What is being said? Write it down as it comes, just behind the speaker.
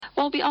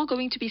Well, we are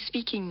going to be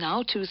speaking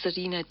now to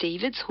Zarina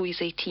Davids, who is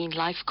a teen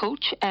life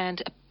coach and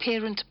a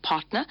parent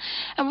partner,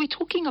 and we're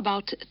talking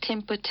about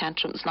temper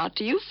tantrums. Now,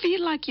 do you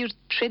feel like you're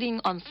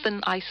treading on thin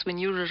ice when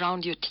you're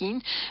around your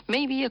teen?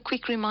 Maybe a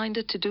quick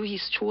reminder to do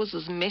his chores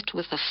is met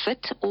with a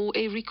fit, or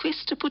a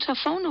request to put her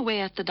phone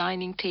away at the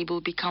dining table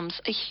becomes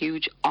a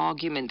huge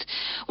argument.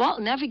 Well,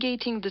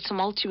 navigating the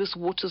tumultuous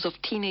waters of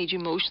teenage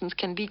emotions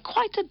can be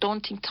quite a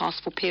daunting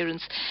task for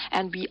parents,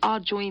 and we are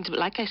joined,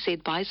 like I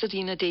said, by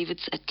Zarina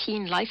Davids, a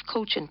teen life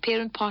coach and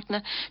parent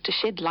partner, to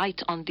shed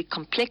light on the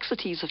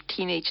complexities of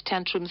teenage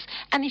tantrums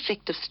and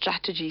effective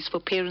strategies for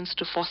parents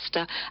to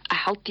foster a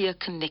healthier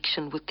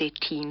connection with their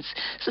teens.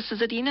 Sister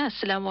Zarina,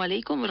 assalamu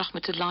alaikum wa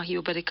rahmatullahi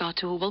wa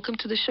barakatuhu. Welcome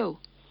to the show.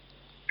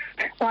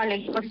 Wa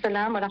alaikum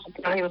assalam wa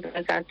rahmatullahi wa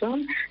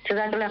barakatuh.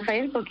 Jazakallah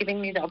khair for giving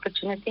me the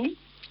opportunity.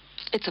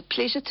 It's a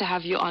pleasure to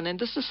have you on, and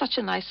this is such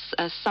a nice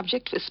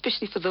subject,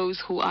 especially for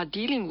those who are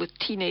dealing with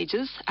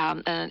teenagers,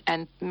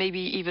 and maybe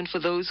even for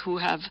those who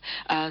have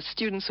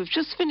students who've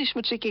just finished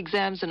matric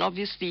exams and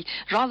obviously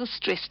rather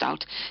stressed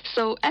out.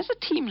 So as a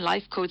team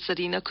life coach,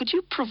 Zarina, could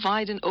you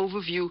provide an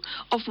overview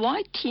of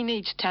why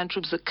teenage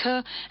tantrums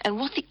occur and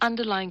what the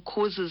underlying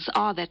causes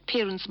are that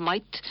parents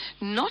might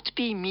not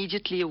be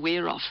immediately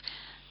aware of?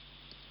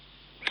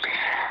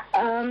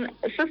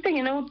 Sister,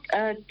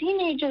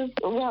 teenagers,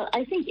 well,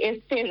 I think as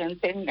parents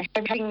and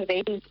having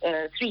raised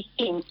 3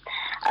 teens,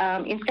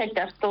 in fact,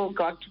 I've still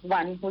got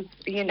one who's,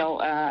 in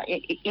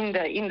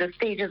the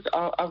stages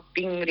of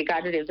being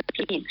regarded as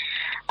a teen.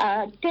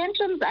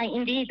 Tantrums are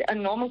indeed a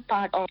normal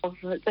part of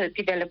the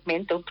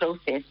developmental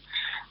process.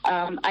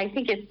 I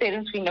think as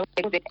parents, we know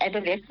that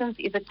adolescence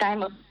is a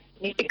time of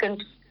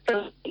significant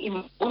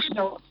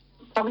emotional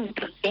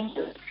cognitive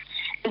changes.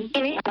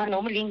 Teenagers are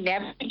normally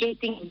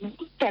navigating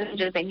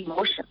challenges and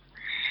emotions.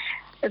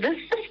 This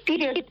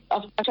period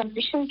of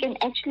transition can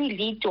actually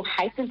lead to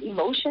heightened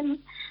emotion,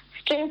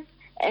 stress,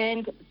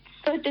 and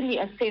certainly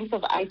a sense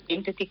of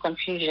identity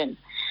confusion.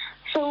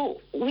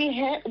 So we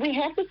have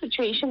the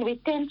situation where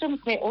tantrums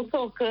may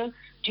also occur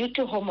due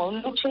to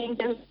hormonal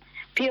changes,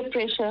 peer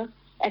pressure,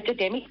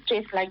 academic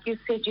stress, like you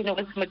said,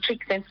 with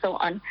matrics and so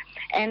on,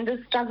 and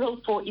the struggle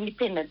for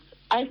independence.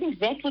 I think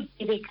that would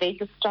be the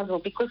greatest struggle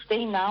because they're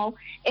now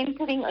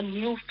entering a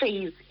new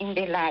phase in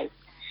their lives.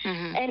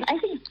 Mm-hmm. And I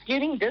think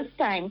during this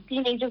time,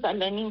 teenagers are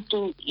learning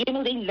to, they're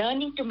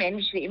learning to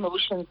manage their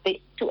emotions,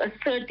 to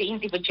assert their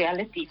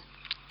individuality.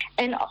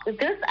 And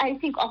this, I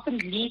think, often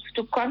leads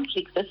to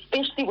conflicts,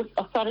 especially with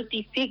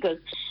authority figures,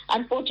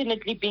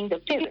 unfortunately being the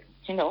parents,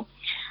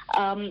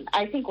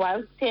 I think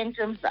while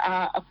tantrums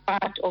are a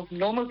part of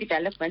normal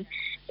development,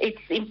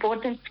 it's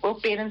important for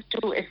parents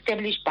to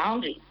establish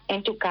boundaries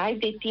and to guide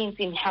their teens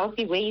in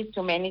healthy ways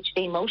to manage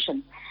their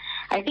emotions.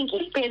 I think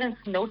if parents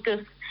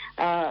notice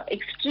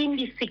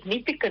extremely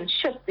significant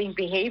shifts in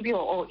behavior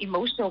or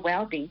emotional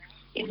well-being,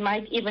 it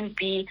might even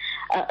be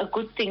a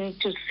good thing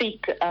to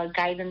seek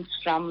guidance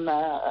from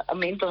a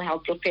mental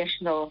health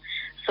professional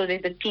so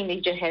that the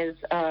teenager has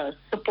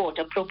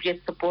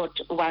appropriate support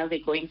while they're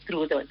going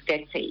through that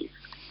phase.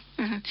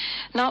 Mm-hmm.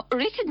 Now,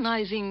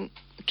 recognizing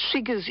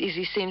triggers is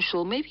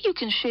essential. Maybe you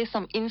can share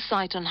some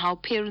insight on how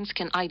parents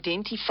can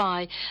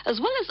identify as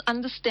well as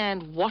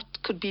understand what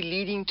could be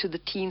leading to the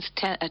teens'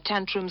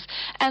 tantrums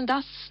and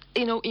thus,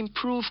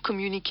 improve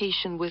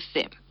communication with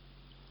them.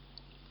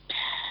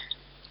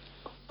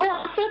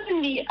 Well,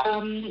 certainly,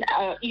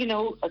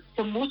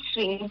 the mood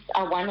swings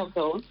are one of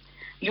those.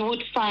 You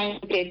would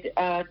find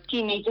that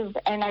teenagers,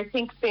 and I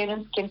think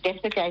parents can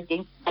definitely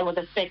identify with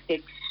the fact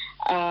that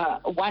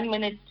 1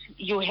 minute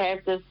you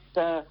have this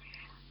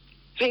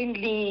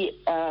friendly,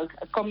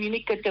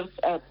 communicative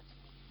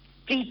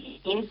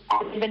preteen,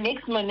 and the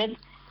next minute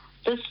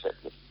this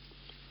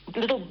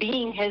little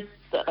being has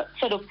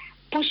sort of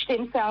pushed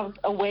themselves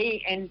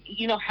away and,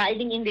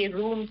 hiding in their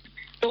rooms.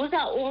 Those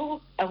are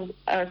all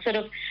sort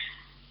of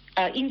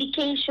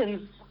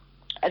indications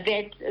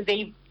that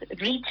they've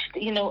reached,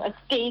 a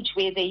stage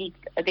where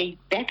they're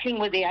battling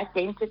with their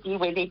identity,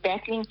 where they're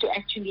battling to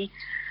actually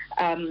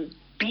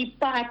be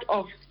part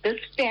of this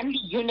family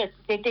unit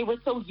that they were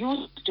so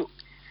used to.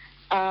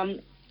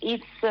 They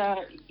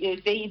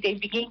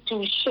begin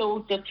to show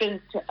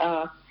different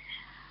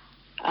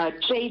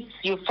traits.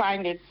 You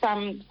find that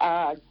some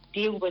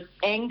deal with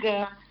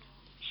anger,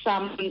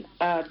 some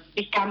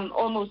become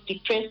almost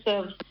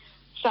depressive,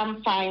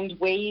 some find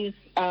ways,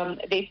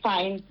 they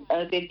find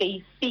that they're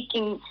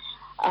seeking,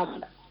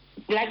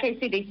 like I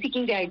said, they're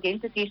seeking their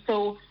identity.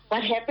 So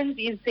what happens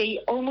is they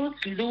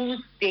almost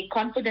lose their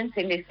confidence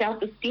and their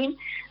self-esteem.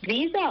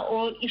 These are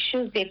all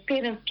issues that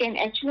parents can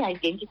actually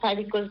identify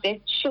because that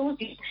shows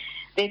you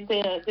that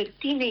the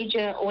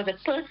teenager or the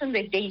person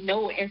that they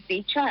know as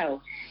their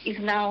child is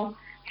now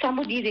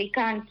somebody they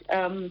can't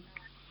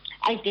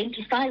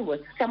identify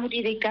with,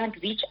 somebody they can't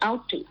reach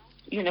out to.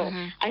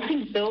 Mm-hmm. I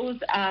think those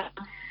are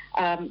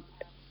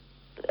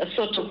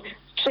sort of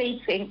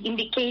traits and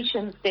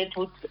indications that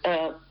would,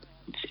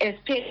 as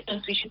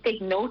parents, we should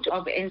take note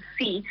of and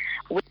see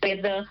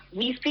whether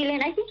we feel,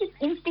 and I think it's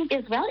instinct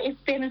as well, as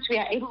parents we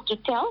are able to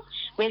tell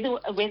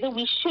whether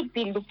we should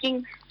be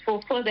looking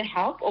for further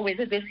help or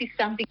whether this is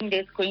something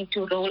that's going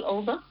to roll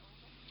over.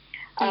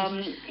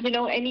 And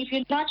if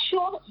you're not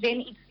sure,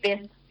 then it's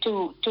best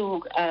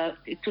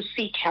to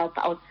seek help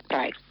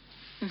outside.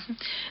 Mm-hmm.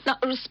 Now,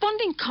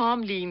 responding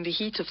calmly in the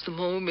heat of the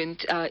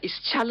moment is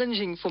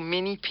challenging for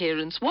many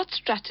parents. What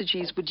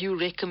strategies would you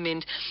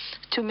recommend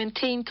to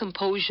maintain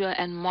composure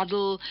and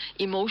model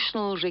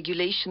emotional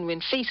regulation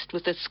when faced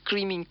with a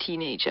screaming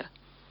teenager?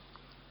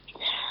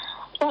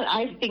 Well,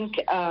 I think,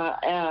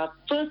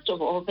 first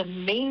of all, the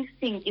main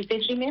thing is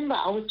that, remember,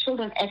 our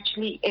children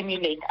actually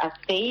emulate us.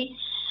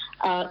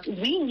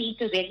 We need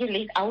to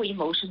regulate our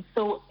emotions.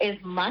 So as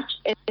much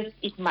as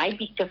it might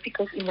be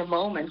difficult in the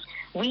moment,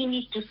 we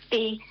need to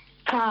stay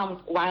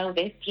calm while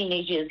that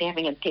teenager is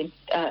having a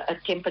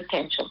temper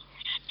tantrum.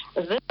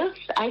 This,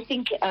 I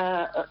think,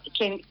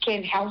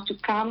 can help to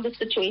calm the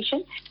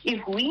situation.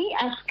 If we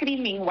are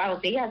screaming while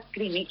they are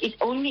screaming, it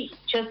only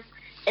just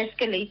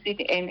escalates it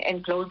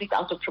and blows it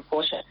out of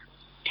proportion.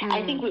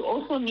 I think we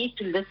also need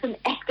to listen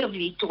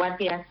actively to what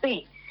they are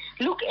saying.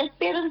 Look, as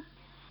parents,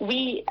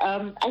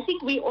 I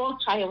think we all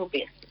try our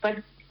best,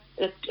 but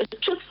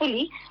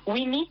truthfully,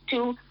 we need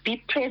to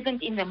be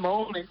present in the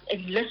moment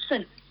and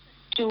listen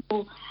to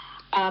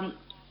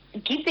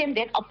give them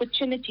that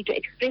opportunity to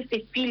express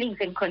their feelings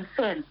and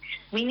concerns.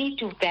 We need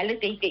to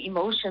validate their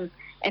emotions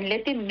and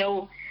let them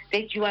know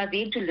that you are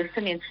there to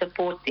listen and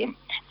support them.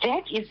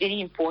 That is very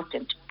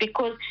important,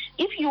 because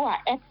if you are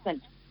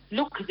absent,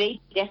 look, they're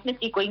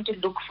definitely going to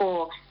look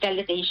for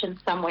validation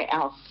somewhere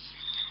else.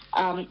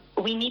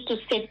 We need to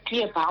set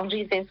clear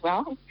boundaries as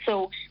well.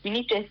 So we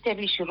need to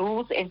establish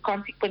rules and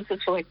consequences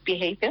for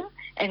behavior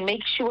and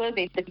make sure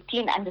that the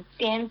teen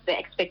understands the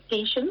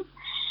expectations.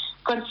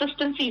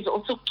 Consistency is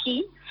also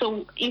key.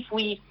 So if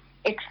we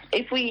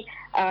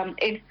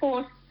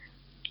enforce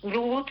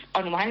rules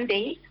on one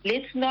day,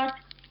 let's not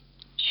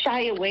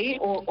shy away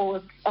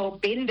or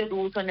bend the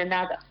rules on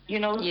another.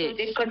 Yes. So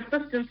the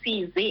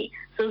consistency is there.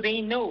 So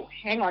they know,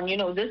 hang on,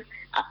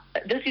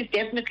 this is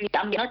definitely,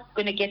 I'm not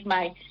going to get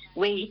my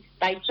way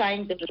by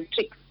trying the little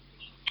tricks.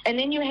 And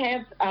then you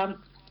have,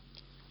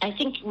 I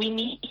think we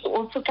need to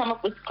also come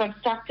up with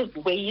constructive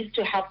ways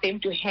to help them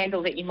to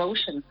handle the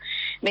emotions.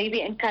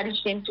 Maybe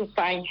encourage them to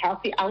find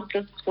healthy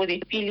outlets for their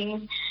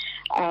feelings.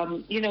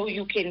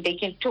 They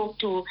can talk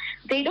to,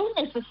 they don't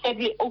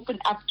necessarily open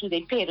up to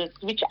their parents,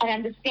 which I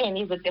understand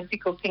is a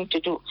difficult thing to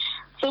do.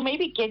 So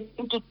maybe get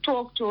them to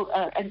talk to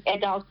an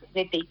adult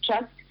that they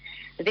trust.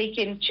 They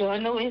can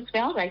journal as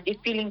well, write their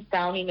feelings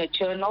down in a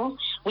journal,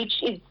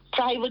 which is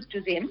private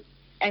to them.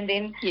 And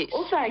then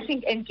also, I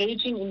think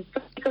engaging in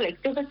physical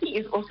activity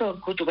is also a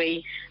good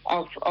way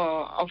of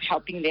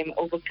helping them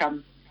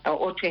overcome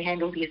or to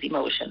handle these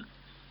emotions.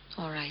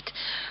 All right.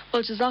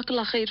 Well,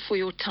 Jazakallah khair for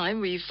your time.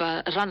 We've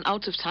run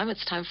out of time.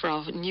 It's time for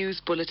our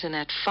news bulletin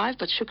at 5.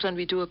 But shukran,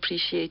 we do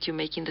appreciate you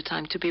making the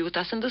time to be with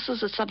us. And this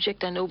is a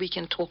subject I know we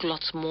can talk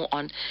lots more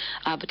on.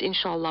 But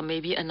inshallah,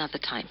 maybe another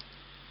time.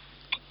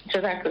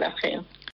 Jazakallah khair.